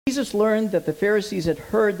Jesus learned that the Pharisees had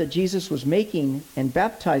heard that Jesus was making and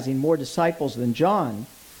baptizing more disciples than John,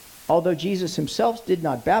 although Jesus himself did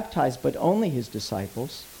not baptize but only his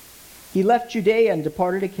disciples. He left Judea and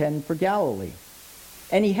departed again for Galilee,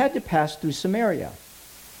 and he had to pass through Samaria.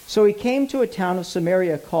 So he came to a town of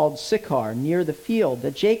Samaria called Sychar, near the field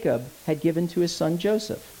that Jacob had given to his son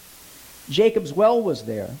Joseph. Jacob's well was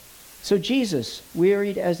there. So Jesus,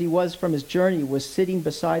 wearied as he was from his journey, was sitting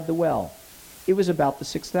beside the well. It was about the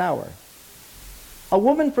 6th hour. A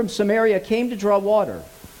woman from Samaria came to draw water.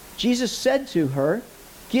 Jesus said to her,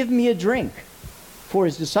 "Give me a drink," for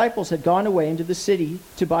his disciples had gone away into the city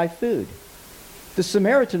to buy food. The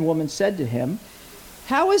Samaritan woman said to him,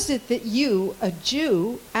 "How is it that you, a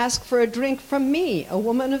Jew, ask for a drink from me, a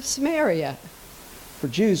woman of Samaria?" For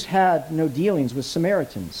Jews had no dealings with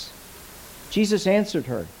Samaritans. Jesus answered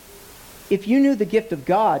her, "If you knew the gift of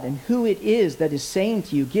God and who it is that is saying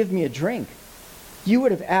to you, 'Give me a drink,' you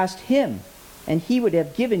would have asked him, and he would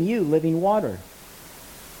have given you living water."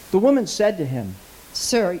 The woman said to him,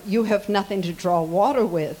 "Sir, you have nothing to draw water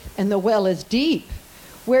with, and the well is deep.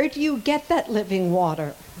 Where do you get that living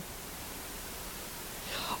water?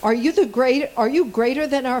 Are you greater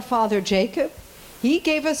than our father Jacob? He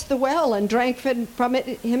gave us the well and drank from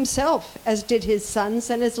it himself, as did his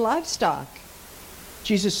sons and his livestock."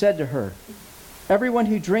 Jesus said to her, "Everyone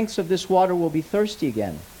who drinks of this water will be thirsty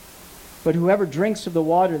again. But whoever drinks of the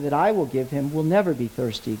water that I will give him will never be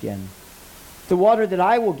thirsty again. The water that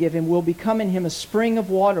I will give him will become in him a spring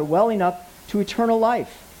of water welling up to eternal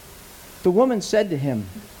life." The woman said to him,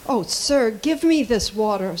 "Oh, sir, give me this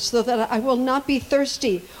water so that I will not be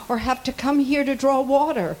thirsty or have to come here to draw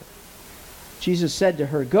water." Jesus said to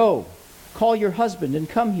her, "Go, call your husband and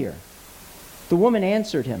come here." The woman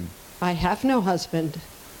answered him, "I have no husband."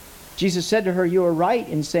 Jesus said to her, "You are right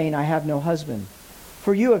in saying, 'I have no husband.'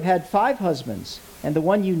 For you have had 5 husbands, and the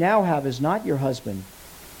one you now have is not your husband.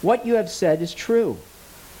 What you have said is true."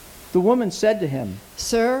 The woman said to him,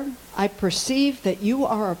 "Sir, I perceive that you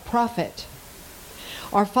are a prophet.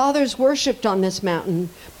 Our fathers worshipped on this mountain,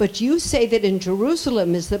 but you say that in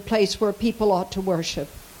Jerusalem is the place where people ought to worship."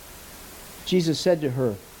 Jesus said to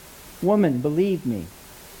her, "Woman, believe me,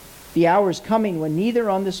 the hour is coming when neither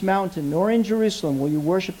on this mountain nor in Jerusalem will you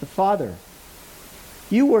worship the Father.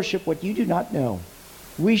 You worship what you do not know.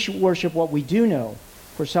 We should worship what we do know,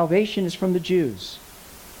 for salvation is from the Jews.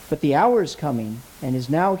 But the hour is coming, and is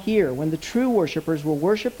now here, when the true worshipers will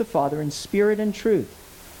worship the Father in spirit and truth.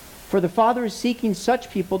 For the Father is seeking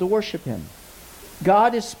such people to worship him.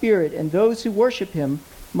 God is spirit, and those who worship him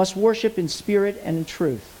must worship in spirit and in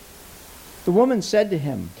truth." The woman said to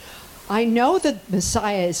him, "I know that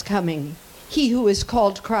Messiah is coming, he who is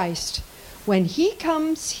called Christ. When he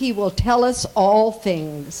comes, he will tell us all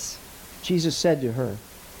things." Jesus said to her,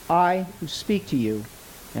 "I who speak to you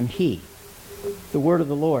am he." The word of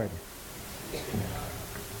the Lord.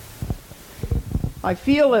 I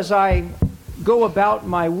feel as I go about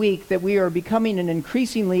my week that we are becoming an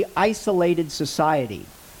increasingly isolated society.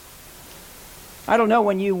 I don't know,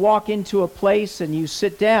 when you walk into a place and you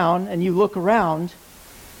sit down and you look around,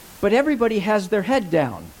 but everybody has their head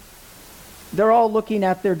down. They're all looking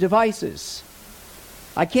at their devices.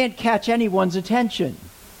 I can't catch anyone's attention.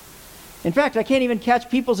 In fact, I can't even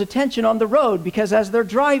catch people's attention on the road because as they're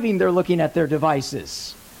driving, they're looking at their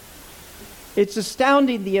devices. It's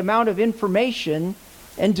astounding the amount of information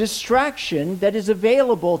and distraction that is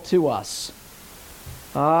available to us.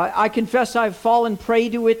 I confess I've fallen prey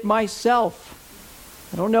to it myself.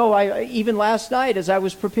 I don't know, even last night as I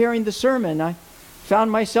was preparing the sermon, I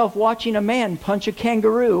found myself watching a man punch a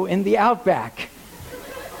kangaroo in the outback.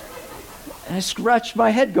 And I scratched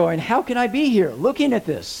my head going, how can I be here looking at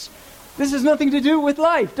this? This has nothing to do with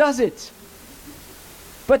life, does it?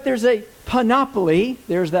 But there's a panoply,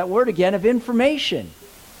 there's that word again, of information.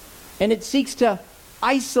 And it seeks to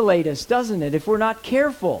isolate us, doesn't it, if we're not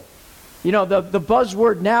careful. You know, the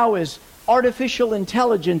buzzword now is artificial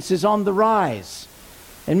intelligence is on the rise.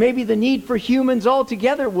 And maybe the need for humans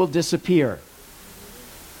altogether will disappear.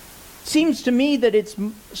 It seems to me that it's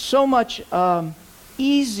so much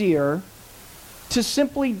easier to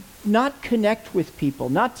simply not connect with people,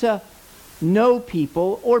 not to know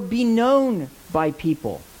people or be known by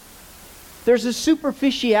people. There's a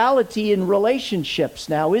superficiality in relationships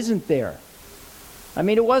now, isn't there? I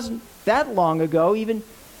mean, it wasn't that long ago even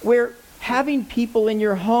where having people in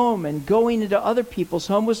your home and going into other people's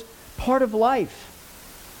home was part of life.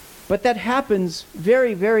 But that happens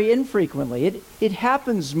very, very infrequently. It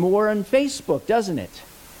happens more on Facebook, doesn't it?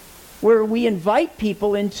 Where we invite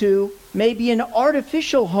people into maybe an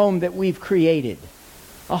artificial home that we've created.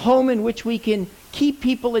 A home in which we can keep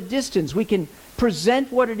people at distance. We can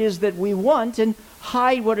present what it is that we want and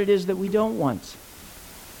hide what it is that we don't want.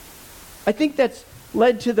 I think that's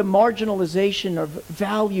led to the marginalization of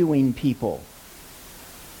valuing people.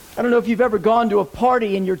 I don't know if you've ever gone to a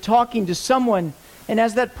party and you're talking to someone, and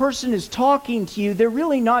as that person is talking to you, they're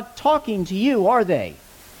really not talking to you, are they?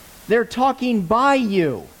 They're talking by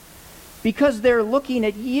you. Because they're looking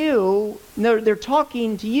at you, they're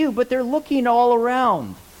talking to you, but they're looking all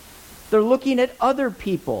around. They're looking at other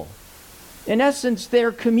people. In essence,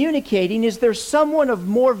 they're communicating, is there someone of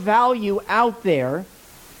more value out there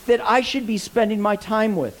that I should be spending my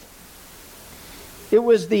time with? It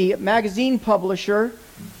was the magazine publisher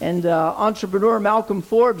and entrepreneur Malcolm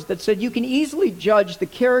Forbes that said you can easily judge the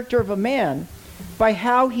character of a man by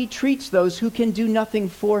how he treats those who can do nothing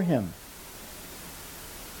for him.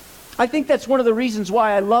 I think that's one of the reasons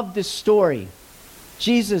why I love this story,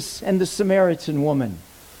 Jesus and the Samaritan woman.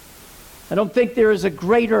 I don't think there is a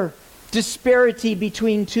greater disparity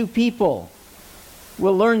between two people.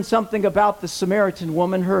 We'll learn something about the Samaritan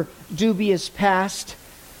woman, her dubious past,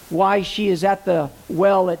 why she is at the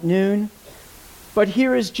well at noon. But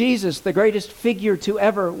here is Jesus, the greatest figure to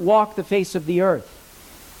ever walk the face of the earth.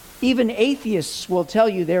 Even atheists will tell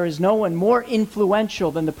you there is no one more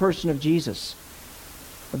influential than the person of Jesus.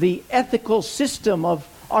 The ethical system of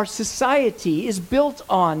our society is built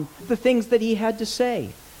on the things that he had to say.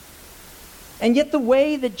 And yet the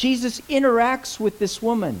way that Jesus interacts with this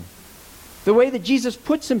woman, the way that Jesus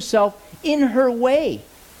puts himself in her way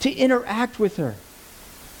to interact with her,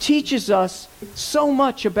 teaches us so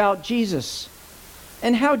much about Jesus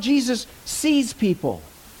and how Jesus sees people.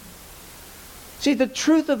 See, the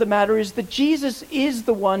truth of the matter is that Jesus is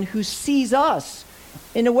the one who sees us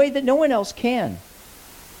in a way that no one else can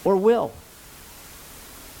or will.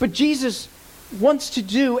 But Jesus wants to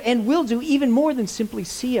do and will do even more than simply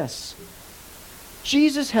see us.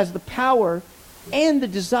 Jesus has the power and the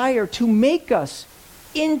desire to make us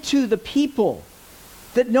into the people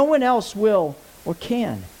that no one else will or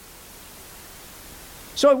can.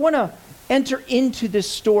 So I want to enter into this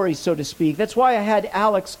story, so to speak. That's why I had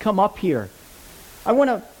Alex come up here. I want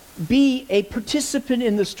to be a participant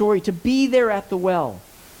in the story, to be there at the well.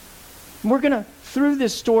 And we're going to, through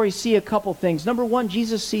this story, see a couple things. Number one,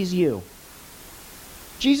 Jesus sees you.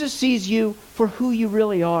 Jesus sees you for who you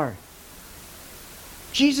really are.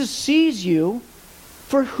 Jesus sees you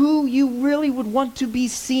for who you really would want to be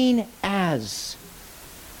seen as.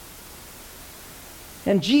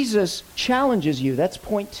 And Jesus challenges you. That's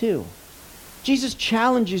point two. Jesus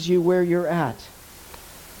challenges you where you're at.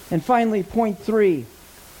 And finally, point three,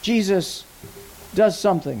 Jesus does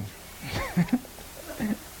something.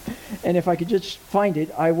 And if I could just find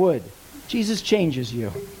it, I would. Jesus changes you.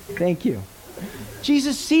 Thank you.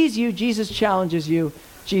 Jesus sees you. Jesus challenges you.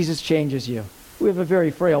 Jesus changes you. We have a very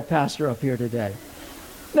frail pastor up here today.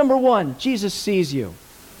 Number one, Jesus sees you.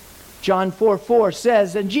 John 4:4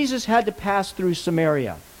 says, and Jesus had to pass through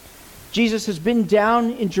Samaria. Jesus has been down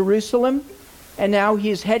in Jerusalem, and now he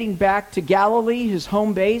is heading back to Galilee, his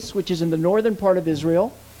home base, which is in the northern part of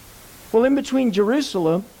Israel. Well, in between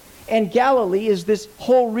Jerusalem and Galilee is this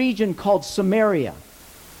whole region called Samaria.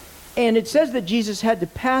 And it says that Jesus had to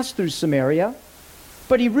pass through Samaria,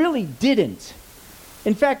 but he really didn't.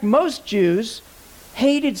 In fact, most Jews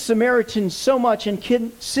hated Samaritans so much and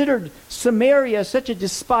considered Samaria such a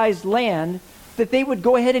despised land that they would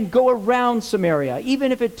go ahead and go around Samaria,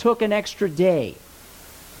 even if it took an extra day.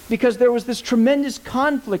 Because there was this tremendous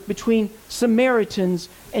conflict between Samaritans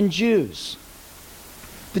and Jews.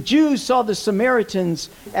 The Jews saw the Samaritans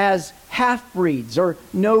as half-breeds or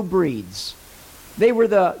no-breeds. They were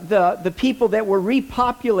the people that were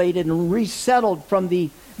repopulated and resettled from the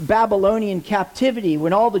Babylonian captivity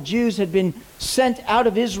when all the Jews had been sent out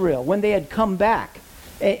of Israel, when they had come back.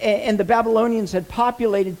 And the Babylonians had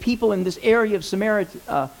populated people in this area of Samaria,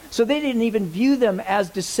 so they didn't even view them as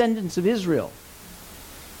descendants of Israel.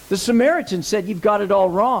 The Samaritans said, you've got it all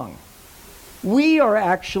wrong. We are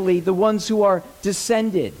actually the ones who are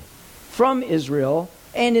descended from Israel.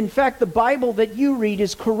 And in fact, the Bible that you read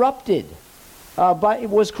is corrupted. It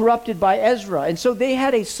was corrupted by Ezra. And so they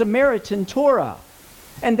had a Samaritan Torah.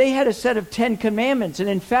 And they had a set of 10 commandments. And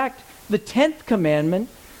in fact, the 10th commandment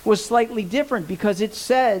was slightly different because it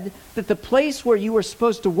said that the place where you were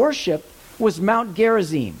supposed to worship was Mount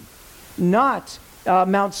Gerizim, not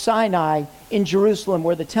Mount Sinai in Jerusalem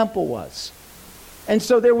where the temple was. And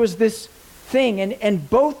so there was this thing, and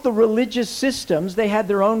both the religious systems, they had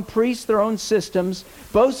their own priests, their own systems,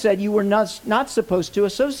 both said you were not supposed to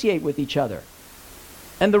associate with each other.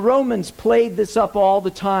 And the Romans played this up all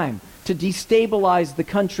the time to destabilize the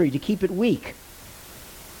country, to keep it weak.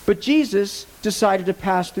 But Jesus decided to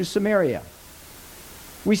pass through Samaria.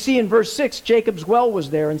 We see in verse 6, Jacob's well was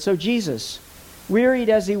there, and so Jesus, wearied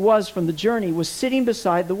as he was from the journey, was sitting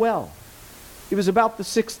beside the well. It was about the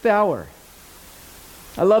 6th hour.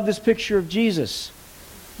 I love this picture of Jesus,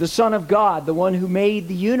 the Son of God, the one who made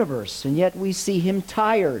the universe, and yet we see him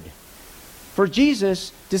tired. For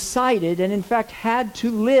Jesus decided, and in fact had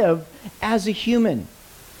to live as a human,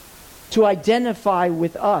 to identify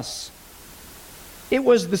with us. It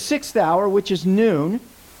was the 6th hour, which is noon,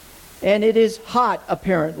 and it is hot,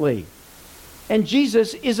 apparently. And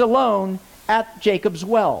Jesus is alone at Jacob's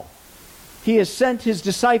well. He has sent his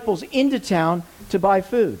disciples into town to buy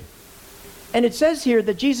food. And it says here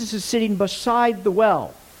that Jesus is sitting beside the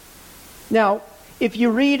well. Now, if you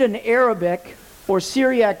read an Arabic or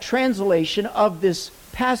Syriac translation of this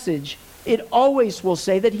passage, it always will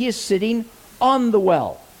say that he is sitting on the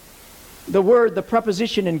well. The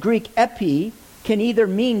preposition in Greek, epi, can either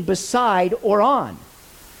mean beside or on.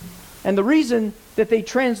 And the reason that they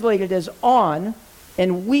translate it as on,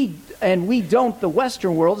 and we don't, the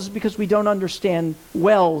Western world, is because we don't understand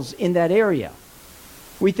wells in that area.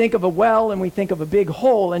 We think of a well and we think of a big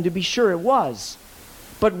hole, and to be sure it was.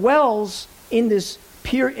 But wells in this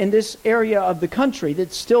area of the country,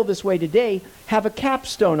 that's still this way today, have a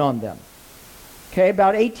capstone on them. Okay,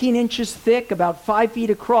 about 18 inches thick, about 5 feet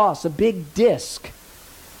across, a big disc.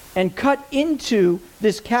 And cut into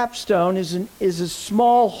this capstone is a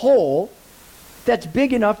small hole that's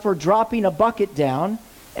big enough for dropping a bucket down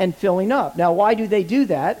and filling up. Now, why do they do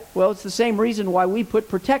that? Well, it's the same reason why we put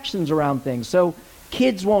protections around things. So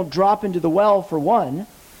kids won't drop into the well, for one.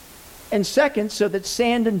 And second, so that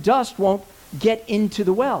sand and dust won't get into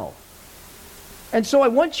the well. And so I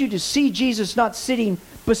want you to see Jesus not sitting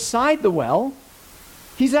beside the well.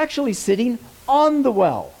 He's actually sitting on the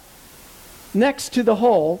well, next to the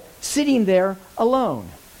hole, sitting there alone.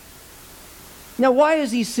 Now, why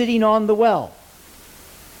is he sitting on the well?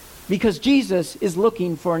 Because Jesus is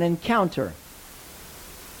looking for an encounter.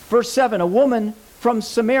 Verse 7, a woman from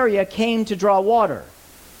Samaria came to draw water.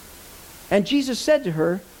 And Jesus said to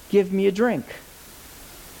her, "Give me a drink."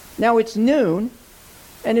 Now it's noon,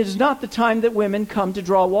 and it is not the time that women come to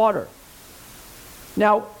draw water.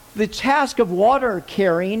 Now, the task of water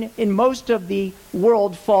carrying in most of the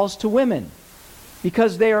world falls to women,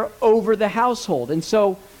 because they are over the household. And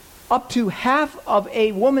so up to half of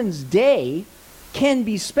a woman's day can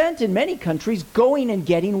be spent in many countries going and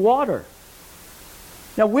getting water.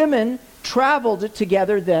 Now, women traveled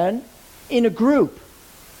together then in a group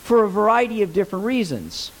for a variety of different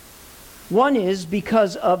reasons. One is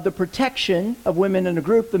because of the protection of women in a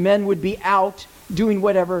group. The men would be out doing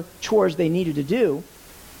whatever chores they needed to do.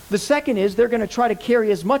 The second is they're going to try to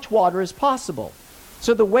carry as much water as possible.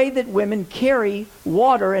 So the way that women carry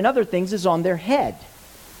water and other things is on their head.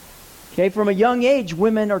 Okay, from a young age,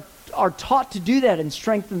 women are taught to do that and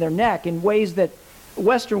strengthen their neck in ways that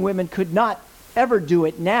Western women could not ever do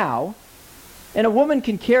it now. And a woman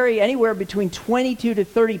can carry anywhere between 22 to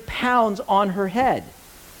 30 pounds on her head.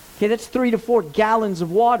 Okay, that's 3 to 4 gallons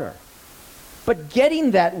of water. But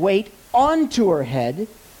getting that weight onto her head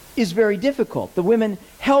is very difficult. The women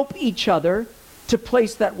help each other to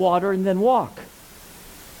place that water and then walk.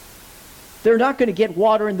 They're not going to get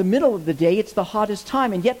water in the middle of the day. It's the hottest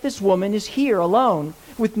time. And yet this woman is here alone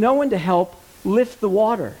with no one to help lift the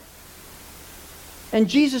water. And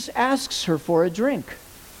Jesus asks her for a drink.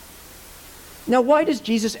 Now, why does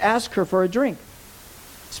Jesus ask her for a drink?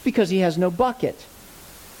 It's because he has no bucket.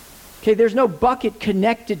 Okay, there's no bucket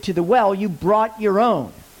connected to the well. You brought your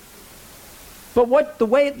own. But the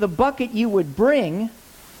way the bucket you would bring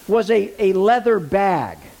was a leather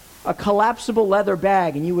bag, a collapsible leather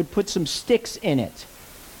bag, and you would put some sticks in it.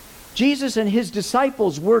 Jesus and his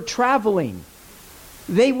disciples were traveling.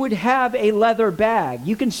 They would have a leather bag.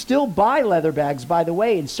 You can still buy leather bags, by the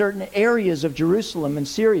way, in certain areas of Jerusalem and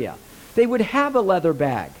Syria. They would have a leather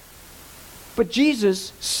bag. But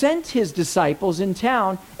Jesus sent his disciples in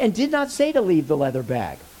town and did not say to leave the leather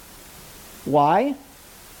bag. Why?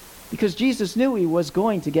 Because Jesus knew he was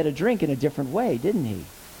going to get a drink in a different way, didn't he?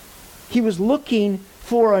 He was looking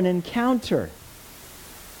for an encounter.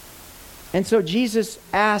 And so Jesus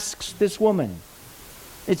asks this woman.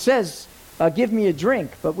 It says, "Give me a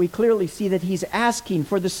drink," but we clearly see that he's asking,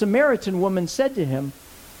 for the Samaritan woman said to him,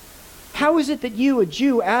 "How is it that you, a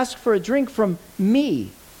Jew, ask for a drink from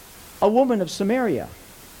me, a woman of Samaria?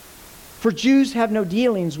 For Jews have no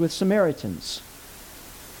dealings with Samaritans."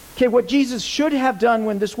 Okay, what Jesus should have done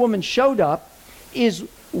when this woman showed up is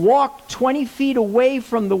walk 20 feet away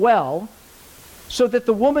from the well so that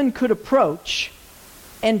the woman could approach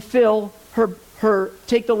and fill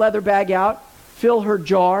take the leather bag out, fill her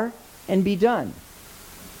jar, and be done.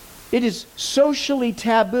 It is socially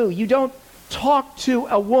taboo. You don't talk to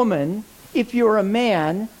a woman, if you're a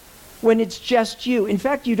man, when it's just you. In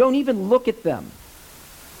fact, you don't even look at them.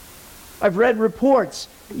 I've read reports,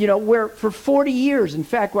 where for 40 years, in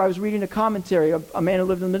fact, where I was reading a commentary, a man who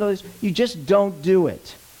lived in the Middle East, you just don't do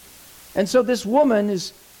it. And so this woman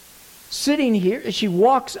is sitting here, she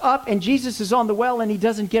walks up, and Jesus is on the well, and he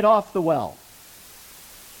doesn't get off the well.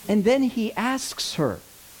 And then he asks her,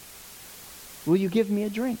 will you give me a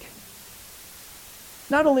drink?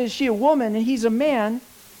 Not only is she a woman and he's a man,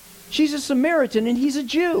 she's a Samaritan and he's a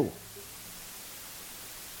Jew.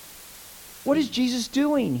 What is Jesus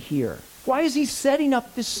doing here? Why is he setting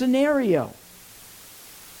up this scenario?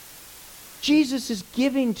 Jesus is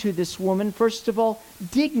giving to this woman, first of all,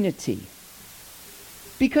 dignity.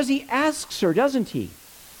 Because he asks her, doesn't he?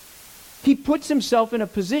 He puts himself in a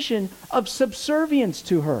position of subservience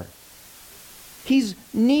to her. He's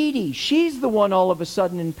needy. She's the one all of a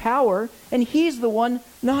sudden in power, and he's the one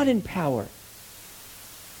not in power.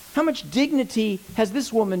 How much dignity has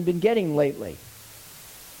this woman been getting lately?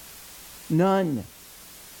 None.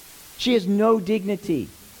 She has no dignity.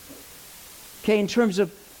 Okay, in terms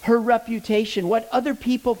of her reputation, what other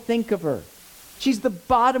people think of her. She's the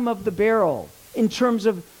bottom of the barrel in terms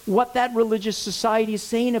of what that religious society is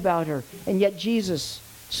saying about her. And yet Jesus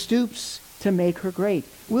stoops to make her great.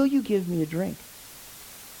 Will you give me a drink?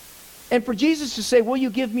 And for Jesus to say, will you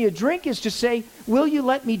give me a drink, is to say, will you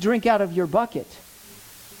let me drink out of your bucket?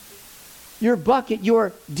 Your bucket,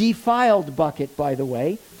 your defiled bucket, by the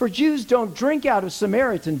way. For Jews don't drink out of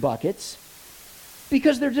Samaritan buckets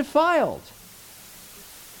because they're defiled.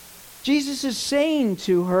 Jesus is saying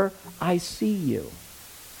to her, I see you.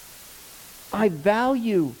 I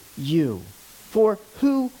value you for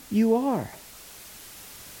who you are.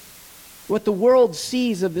 What the world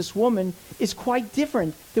sees of this woman is quite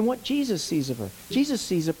different than what Jesus sees of her. Jesus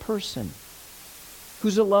sees a person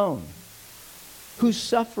who's alone, who's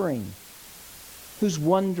suffering, who's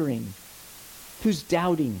wondering, who's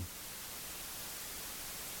doubting.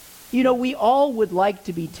 We all would like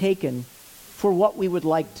to be taken for what we would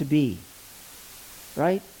like to be,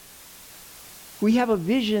 right? We have a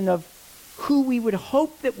vision of who we would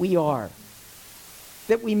hope that we are,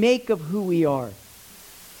 that we make of who we are.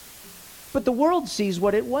 But the world sees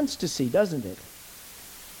what it wants to see, doesn't it?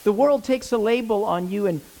 The world takes a label on you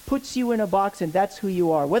and puts you in a box, and that's who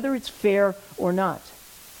you are, whether it's fair or not.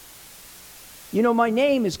 My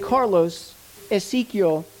name is Carlos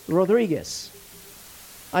Ezequiel Rodriguez.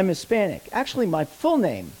 I'm Hispanic. Actually, my full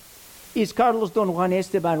name is Carlos Don Juan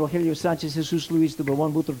Esteban Rogelio Sanchez Jesus Luis de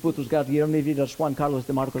Bourbon Butros Butros Guillermo Vidas Juan Carlos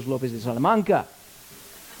de Marcos Lopez de Salamanca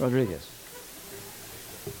Rodriguez.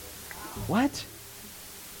 What?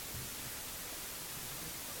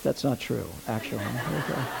 That's not true, actually.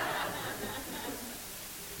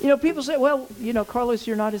 Okay. People say, well, Carlos,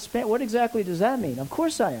 you're not Hispanic. What exactly does that mean? Of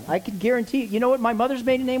course I am. I can guarantee you. You know what my mother's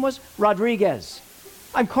maiden name was? Rodriguez.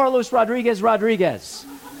 I'm Carlos Rodriguez Rodriguez.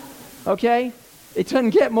 Okay? It doesn't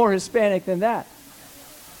get more Hispanic than that.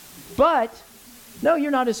 But, no, you're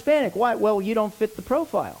not Hispanic. Why? Well, you don't fit the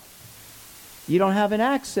profile. You don't have an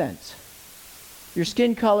accent. Your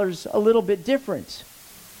skin color's a little bit different.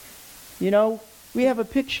 We have a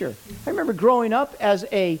picture. I remember growing up as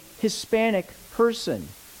a Hispanic person.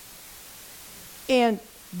 And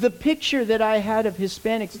the picture that I had of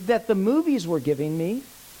Hispanics that the movies were giving me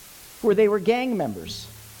were they were gang members.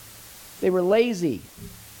 They were lazy.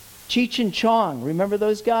 Cheech and Chong, remember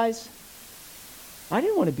those guys? I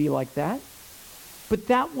didn't want to be like that. But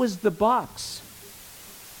that was the box.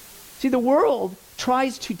 See, the world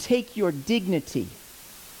tries to take your dignity.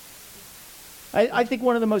 I think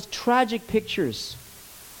one of the most tragic pictures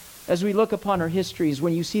as we look upon our history is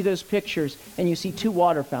when you see those pictures and you see two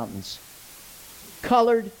water fountains,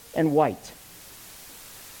 colored and white.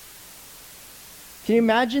 Can you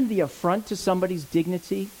imagine the affront to somebody's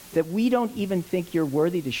dignity that we don't even think you're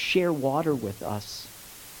worthy to share water with us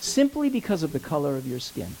simply because of the color of your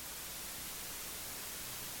skin?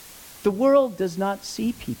 The world does not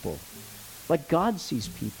see people like God sees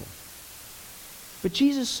people. But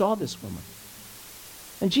Jesus saw this woman.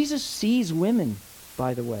 And Jesus sees women,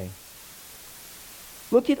 by the way.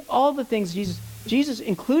 Look at all the things Jesus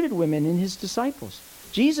included women in his disciples.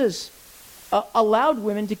 Jesus allowed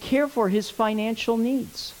women to care for his financial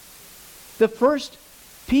needs. The first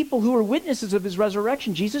people who were witnesses of his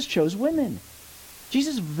resurrection, Jesus chose women.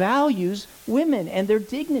 Jesus values women and their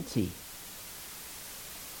dignity.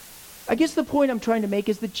 I guess the point I'm trying to make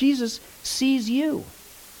is that Jesus sees you.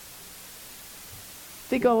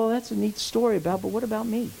 They go, well, that's a neat story but what about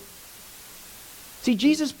me? See,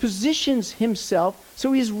 Jesus positions himself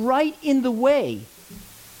so he's right in the way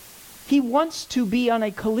He wants to be on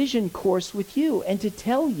a collision course with you and to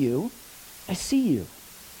tell you, I see you.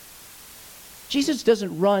 Jesus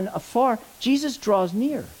doesn't run afar. Jesus draws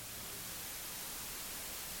near.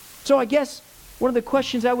 So I guess one of the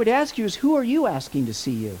questions I would ask you is, who are you asking to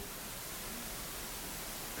see you?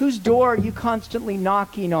 Whose door are you constantly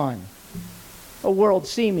knocking on? Oh, world,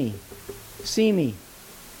 see me. See me.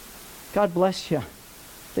 God bless you.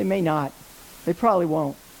 They may not. They probably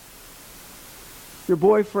won't. Your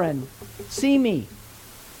boyfriend, see me.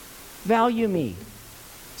 Value me.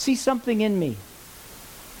 See something in me.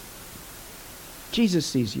 Jesus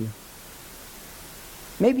sees you.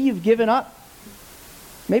 Maybe you've given up.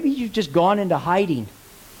 Maybe you've just gone into hiding.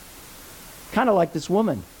 Kind of like this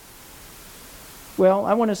woman. Well,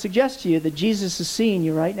 I want to suggest to you that Jesus is seeing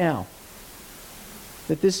you right now.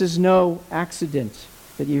 That this is no accident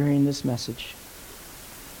that you're hearing this message.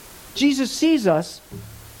 Jesus sees us,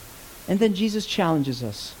 and then Jesus challenges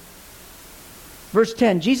us. Verse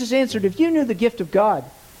 10, Jesus answered, if you knew the gift of God,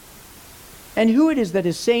 and who it is that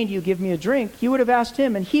is saying to you, give me a drink, you would have asked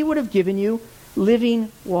him, and he would have given you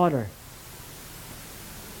living water.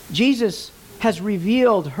 Jesus has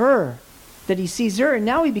revealed her, that he sees her, and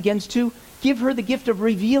now he begins to give her the gift of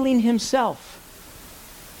revealing himself.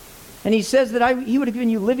 And he says that he would have given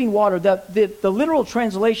you living water. The literal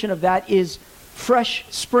translation of that is fresh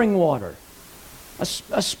spring water.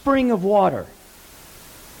 A spring of water.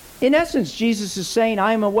 In essence, Jesus is saying,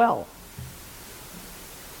 I am a well.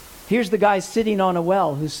 Here's the guy sitting on a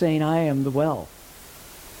well who's saying, I am the well.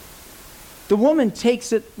 The woman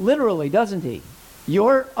takes it literally, doesn't he?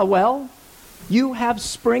 You're a well? You have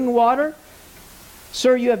spring water?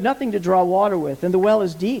 Sir, you have nothing to draw water with, and the well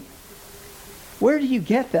is deep. Where do you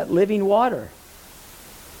get that living water?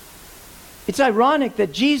 It's ironic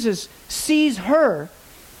that Jesus sees her,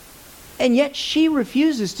 and yet she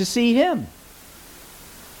refuses to see him.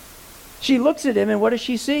 She looks at him, and what does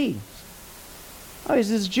she see? Oh, he's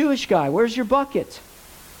this Jewish guy. Where's your bucket?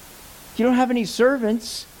 You don't have any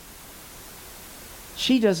servants.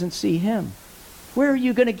 She doesn't see him. Where are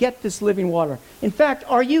you going to get this living water? In fact,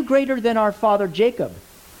 are you greater than our father Jacob?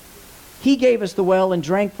 He gave us the well and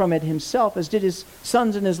drank from it himself, as did his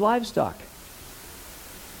sons and his livestock.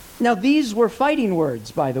 Now, these were fighting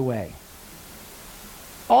words, by the way.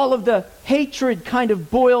 All of the hatred kind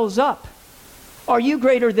of boils up. Are you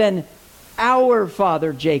greater than our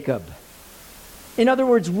father Jacob? In other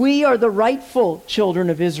words, we are the rightful children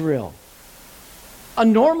of Israel. A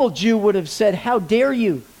normal Jew would have said, how dare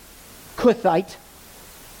you, Cuthite,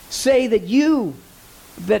 say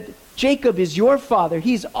that Jacob is your father.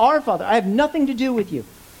 He's our father. I have nothing to do with you.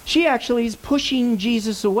 She actually is pushing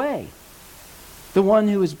Jesus away. The one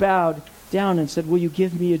who is bowed down and said, will you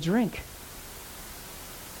give me a drink?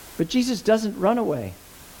 But Jesus doesn't run away.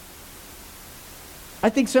 I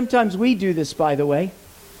think sometimes we do this, by the way.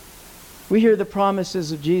 We hear the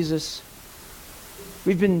promises of Jesus.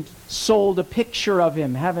 We've been sold a picture of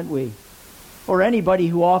him, haven't we? Or anybody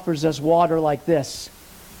who offers us water like this.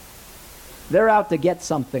 They're out to get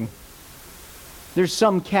something. There's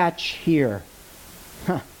some catch here.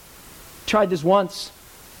 Tried this once.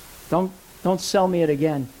 Don't sell me it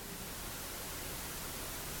again.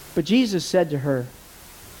 But Jesus said to her,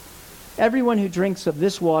 everyone who drinks of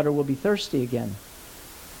this water will be thirsty again.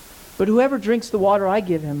 But whoever drinks the water I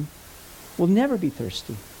give him will never be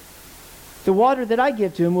thirsty. The water that I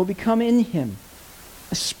give to him will become in him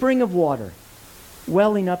a spring of water,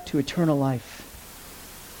 welling up to eternal life.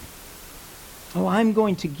 Oh, I'm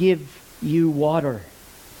going to give you water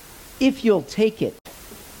if you'll take it.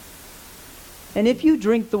 And if you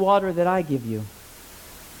drink the water that I give you,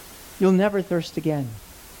 you'll never thirst again.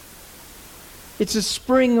 It's a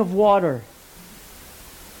spring of water,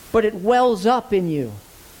 but it wells up in you.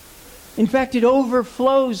 In fact, it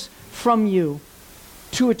overflows from you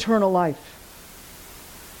to eternal life.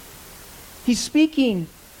 He's speaking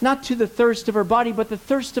not to the thirst of her body, but the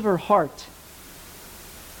thirst of her heart.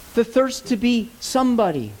 The thirst to be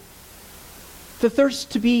somebody. The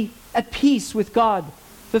thirst to be at peace with God.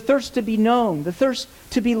 The thirst to be known. The thirst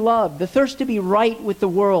to be loved. The thirst to be right with the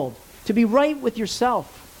world. To be right with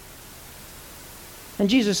yourself. And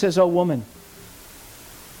Jesus says, oh woman,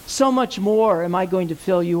 so much more am I going to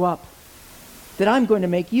fill you up, that I'm going to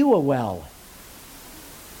make you a well.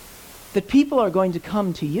 That people are going to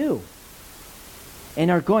come to you and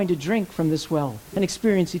are going to drink from this well and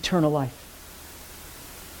experience eternal life.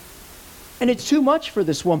 And it's too much for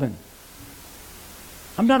this woman.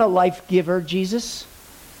 I'm not a life giver, Jesus.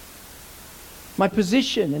 My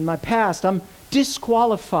position and my past, I'm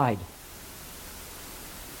disqualified.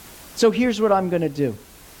 So here's what I'm going to do.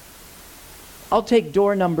 I'll take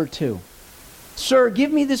door number 2. Sir,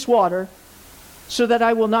 give me this water so that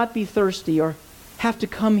I will not be thirsty or have to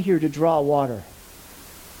come here to draw water.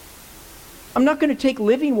 I'm not going to take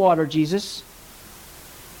living water, Jesus.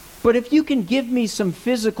 But if you can give me some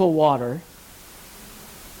physical water,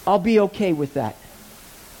 I'll be okay with that.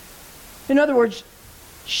 In other words,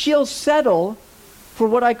 she'll settle for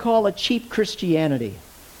what I call a cheap Christianity.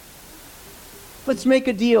 Let's make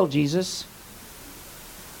a deal, Jesus.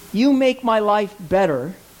 You make my life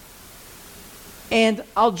better, and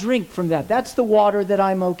I'll drink from that. That's the water that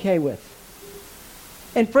I'm okay with.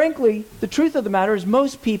 And frankly, the truth of the matter is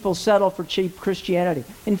most people settle for cheap Christianity.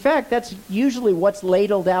 In fact, that's usually what's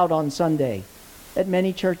ladled out on Sunday at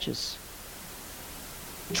many churches.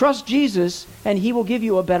 Trust Jesus, and He will give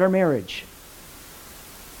you a better marriage.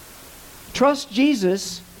 Trust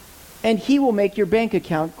Jesus, and He will make your bank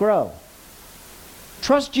account grow.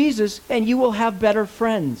 Trust Jesus, and you will have better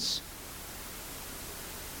friends.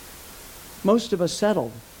 Most of us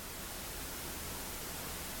settled.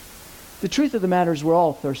 The truth of the matter is we're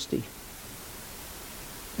all thirsty.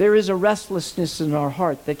 There is a restlessness in our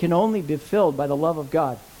heart that can only be filled by the love of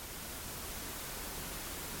God.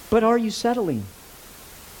 But are you settling?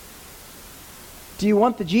 Do you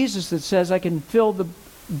want the Jesus that says, I can fill the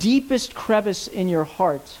deepest crevice in your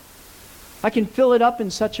heart? I can fill it up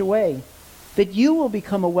in such a way that you will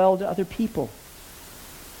become a well to other people?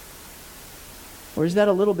 Or is that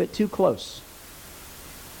a little bit too close?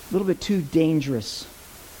 A little bit too dangerous?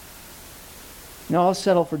 No, I'll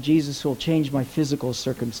settle for Jesus who will change my physical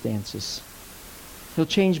circumstances. He'll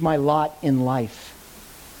change my lot in life.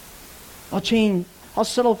 I'll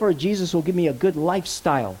settle for a Jesus who will give me a good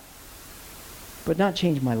lifestyle, but not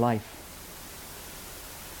change my life.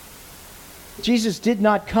 Jesus did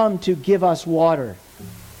not come to give us water.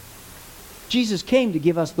 Jesus came to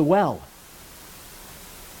give us the well.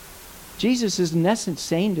 Jesus is in essence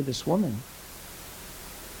saying to this woman,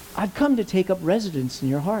 I've come to take up residence in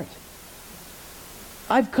your heart.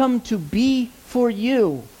 I've come to be for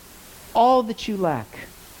you all that you lack,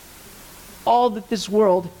 all that this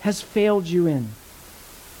world has failed you in.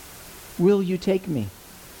 Will you take me?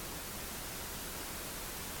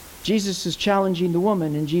 Jesus is challenging the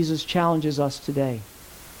woman, and Jesus challenges us today.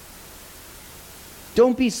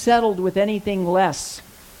 Don't be settled with anything less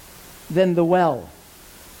than the well.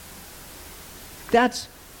 That's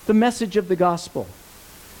the message of the gospel.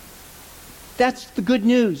 That's the good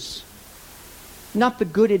news, not the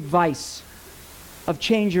good advice of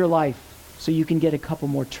change your life so you can get a couple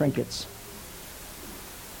more trinkets.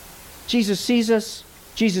 Jesus sees us,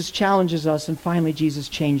 Jesus challenges us, and finally Jesus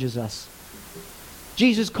changes us.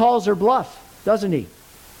 Jesus calls her bluff, doesn't he?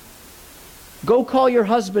 Go call your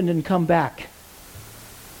husband and come back.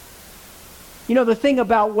 You know, the thing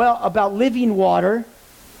about living water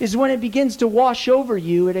is when it begins to wash over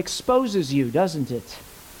you, it exposes you, doesn't it?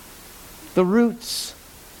 The roots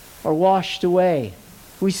are washed away.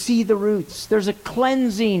 We see the roots. There's a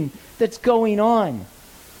cleansing that's going on.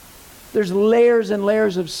 There's layers and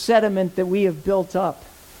layers of sediment that we have built up.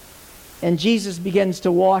 And Jesus begins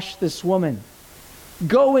to wash this woman.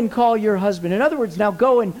 Go and call your husband. In other words, now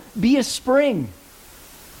go and be a spring.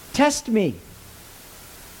 Test me.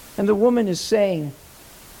 And the woman is saying,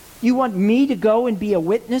 you want me to go and be a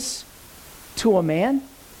witness to a man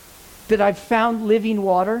that I've found living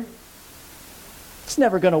water? It's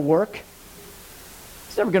never going to work.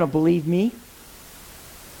 He's never going to believe me.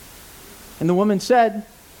 And the woman said,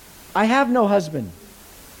 I have no husband.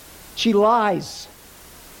 She lies.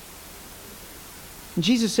 And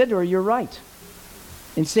Jesus said to her, you're right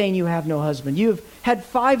in saying you have no husband. You've had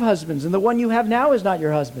 5 husbands, and the one you have now is not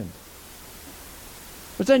your husband.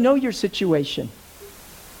 But I know your situation.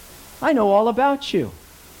 I know all about you.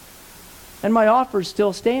 And my offer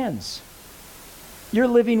still stands. You're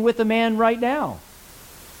living with a man right now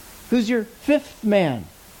who's your 5th man.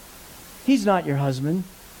 He's not your husband.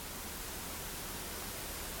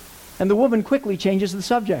 And the woman quickly changes the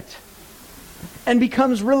subject and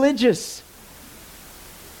becomes religious.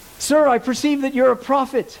 Sir, I perceive that you're a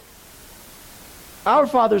prophet. Our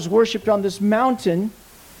fathers worshipped on this mountain,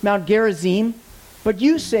 Mount Gerizim, but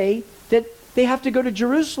you say that they have to go to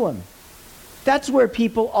Jerusalem. That's where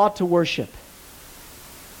people ought to worship.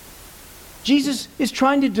 Jesus is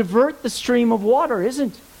trying to divert the stream of water,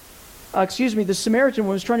 isn't? The Samaritan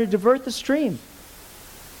woman was trying to divert the stream.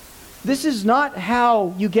 This is not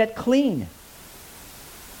how you get clean.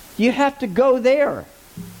 You have to go there.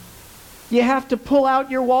 You have to pull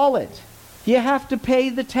out your wallet. You have to pay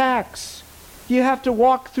the tax. You have to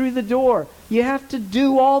walk through the door. You have to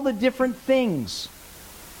do all the different things.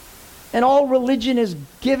 And all religion has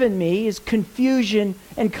given me is confusion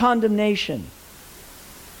and condemnation.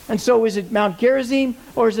 And so is it Mount Gerizim,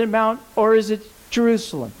 or is it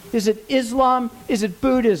Jerusalem? Is it Islam? Is it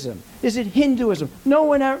Buddhism? Is it Hinduism? No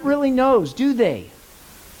one really knows, do they?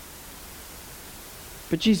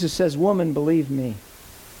 But Jesus says, woman, believe me.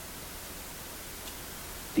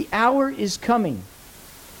 The hour is coming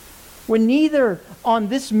when neither on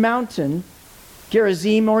this mountain,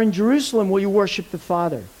 Gerizim, or in Jerusalem will you worship the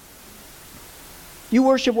Father. You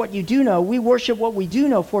worship what you do know. We worship what we do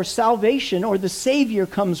know, for salvation or the Savior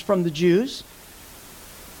comes from the Jews.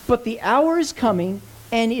 But the hour is coming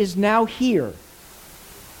and is now here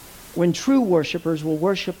when true worshipers will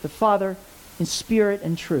worship the Father in spirit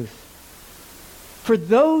and truth. For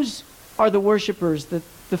those are the worshipers that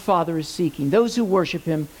the Father is seeking, those who worship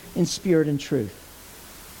Him in spirit and truth.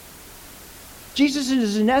 Jesus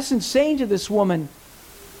is in essence saying to this woman,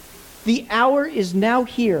 the hour is now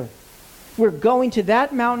here where going to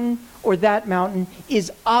that mountain or that mountain is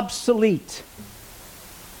obsolete.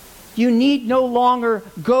 You need no longer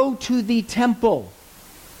go to the temple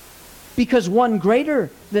because one greater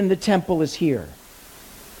than the temple is here.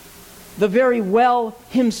 The very well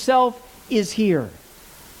Himself is here.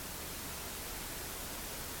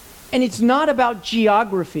 And it's not about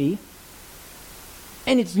geography,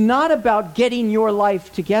 and it's not about getting your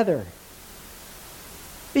life together.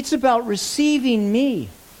 It's about receiving me,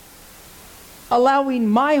 allowing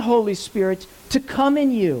my Holy Spirit to come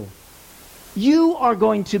in you. You are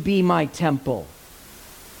going to be my temple,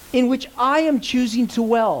 in which I am choosing to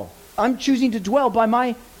dwell. I'm choosing to dwell by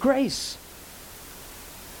my grace.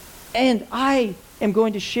 And I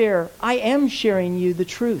am sharing you the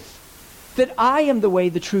truth, that I am the way,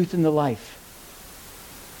 the truth, and the life.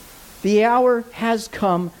 The hour has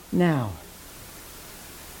come now.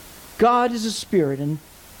 God is a spirit, and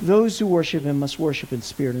those who worship Him must worship in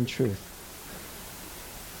spirit and truth.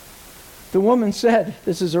 The woman said,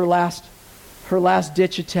 this is her last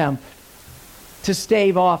ditch attempt to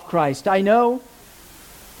stave off Christ. I know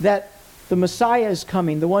that the Messiah is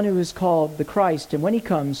coming, the one who is called the Christ, and when He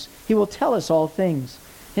comes, He will tell us all things.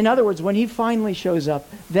 In other words, when He finally shows up,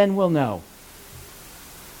 then we'll know.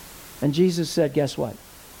 And Jesus said, guess what?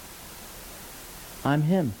 I'm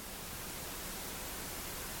Him.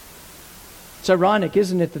 It's ironic,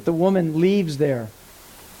 isn't it, that the woman leaves there.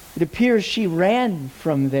 It appears she ran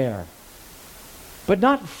from there, but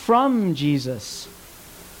not from Jesus,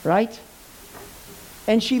 right?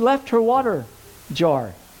 And she left her water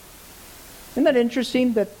jar. Isn't that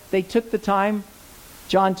interesting that they took the time,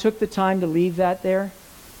 John took the time to leave that there?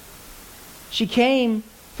 She came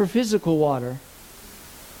for physical water.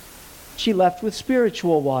 She left with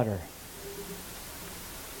spiritual water.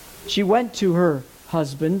 She went to her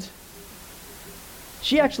husband.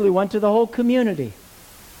 She actually went to the whole community.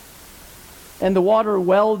 And the water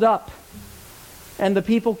welled up. And the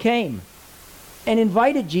people came and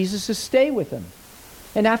invited Jesus to stay with them.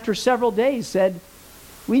 And after several days said,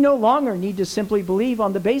 we no longer need to simply believe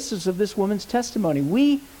on the basis of this woman's testimony.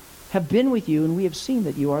 We have been with you and we have seen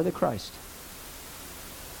that you are the Christ.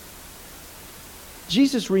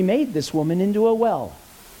 Jesus remade this woman into a well.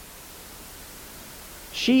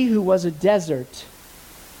 She who was a desert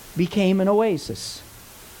became an oasis.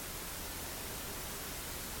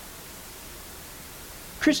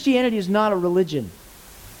 Christianity is not a religion.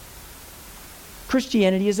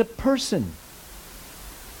 Christianity is a person.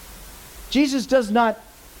 Jesus does not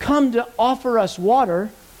come to offer us water.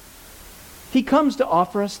 He comes to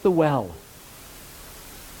offer us the well.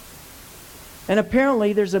 And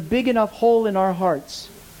apparently there's a big enough hole in our hearts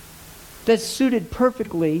that's suited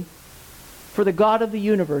perfectly for the God of the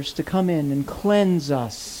universe to come in and cleanse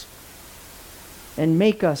us and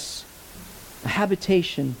make us a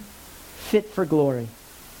habitation fit for glory.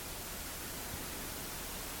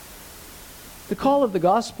 The call of the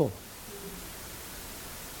gospel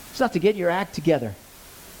is not to get your act together.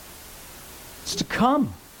 It's to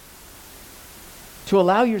come, to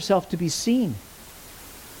allow yourself to be seen,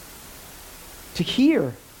 to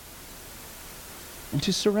hear, and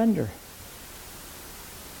to surrender.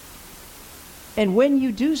 And when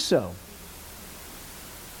you do so,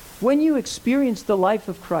 when you experience the life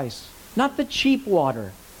of Christ, not the cheap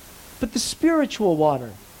water, but the spiritual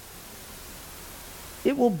water,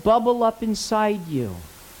 it will bubble up inside you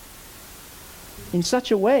in such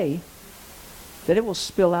a way that it will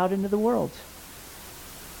spill out into the world.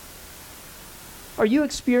 Are you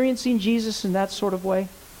experiencing Jesus in that sort of way?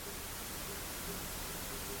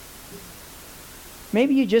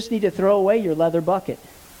 Maybe you just need to throw away your leather bucket.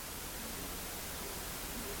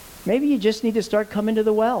 Maybe you just need to start coming to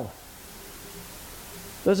the well.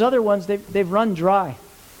 Those other ones, they've run dry.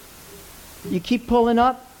 You keep pulling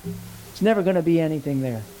up, it's never going to be anything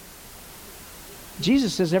there.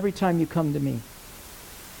 Jesus says, every time you come to me,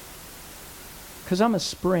 because I'm a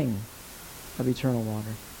spring of eternal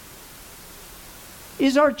water.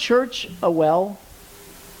 Is our church a well?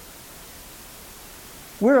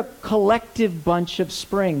 We're a collective bunch of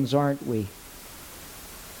springs, aren't we?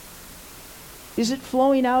 Is it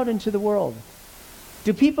flowing out into the world?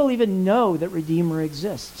 Do people even know that Redeemer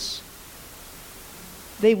exists?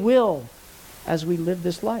 They will as we live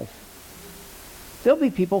this life. There'll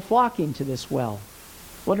be people flocking to this well,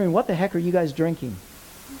 wondering, what the heck are you guys drinking?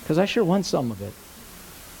 Because I sure want some of it.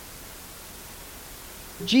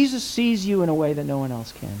 Jesus sees you in a way that no one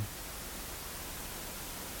else can.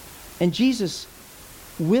 And Jesus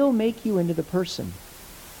will make you into the person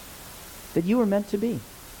that you were meant to be.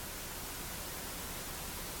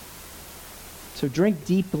 So drink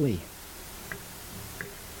deeply.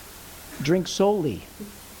 Drink solely.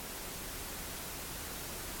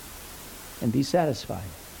 And be satisfied.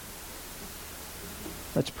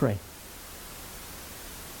 Let's pray.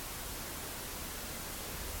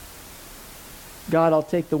 God, I'll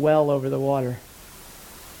take the well over the water.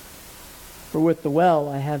 For with the well,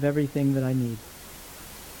 I have everything that I need.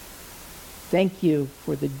 Thank you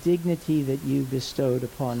for the dignity that you bestowed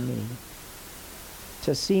upon me,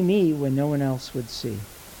 to see me when no one else would see,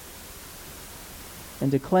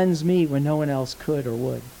 and to cleanse me when no one else could or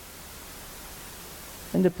would,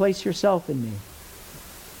 and to place yourself in me,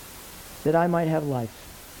 that I might have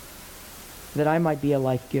life, that I might be a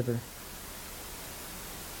life giver.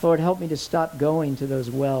 Lord, help me to stop going to those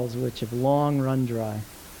wells which have long run dry,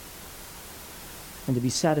 and to be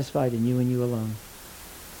satisfied in you and you alone.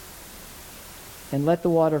 And let the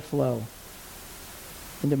water flow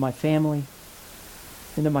into my family,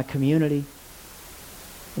 into my community,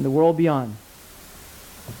 in the world beyond.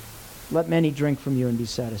 Let many drink from you and be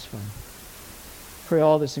satisfied. Pray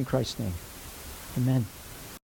all this in Christ's name. Amen.